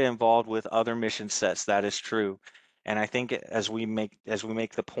 We get involved with other mission sets, that is true. And I think as we make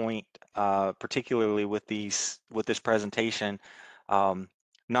the point, particularly with this presentation,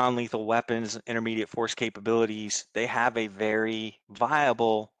 non-lethal weapons, intermediate force capabilities, they have a very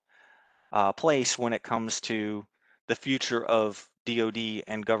viable place when it comes to the future of DoD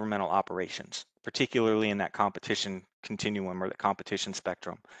and governmental operations, particularly in that competition continuum or the competition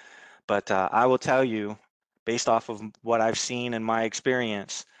spectrum. But I will tell you, based off of what I've seen in my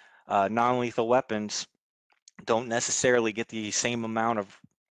experience, non-lethal weapons don't necessarily get the same amount of,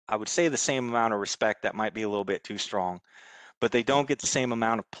 I would say the same amount of respect, that might be a little bit too strong, but they don't get the same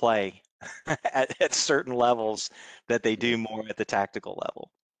amount of play at certain levels that they do more at the tactical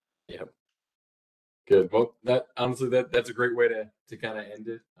level. Yeah. Good. Well, that's a great way to kind of end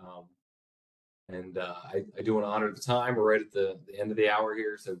it. And I do want to honor the time. We're right at the end of the hour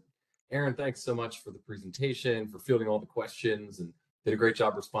here. So, Aaron, thanks so much for the presentation, for fielding all the questions, and did a great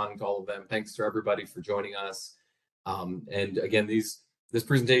job responding to all of them. Thanks to everybody for joining us. And again, this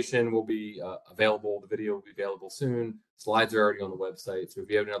presentation will be available. The video will be available soon. Slides are already on the website. So if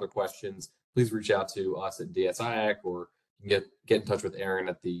you have any other questions, please reach out to us at DSIAC, or you can get in touch with Aaron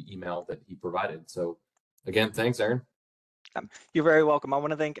at the email that he provided. So again, thanks, Aaron. You're very welcome. I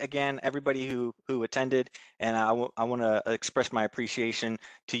want to thank again everybody who attended, and I want to express my appreciation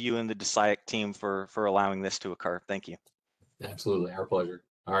to you and the DSIAC team for allowing this to occur. Thank you. Absolutely, our pleasure.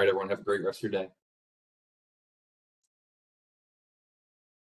 All right, everyone, have a great rest of your day.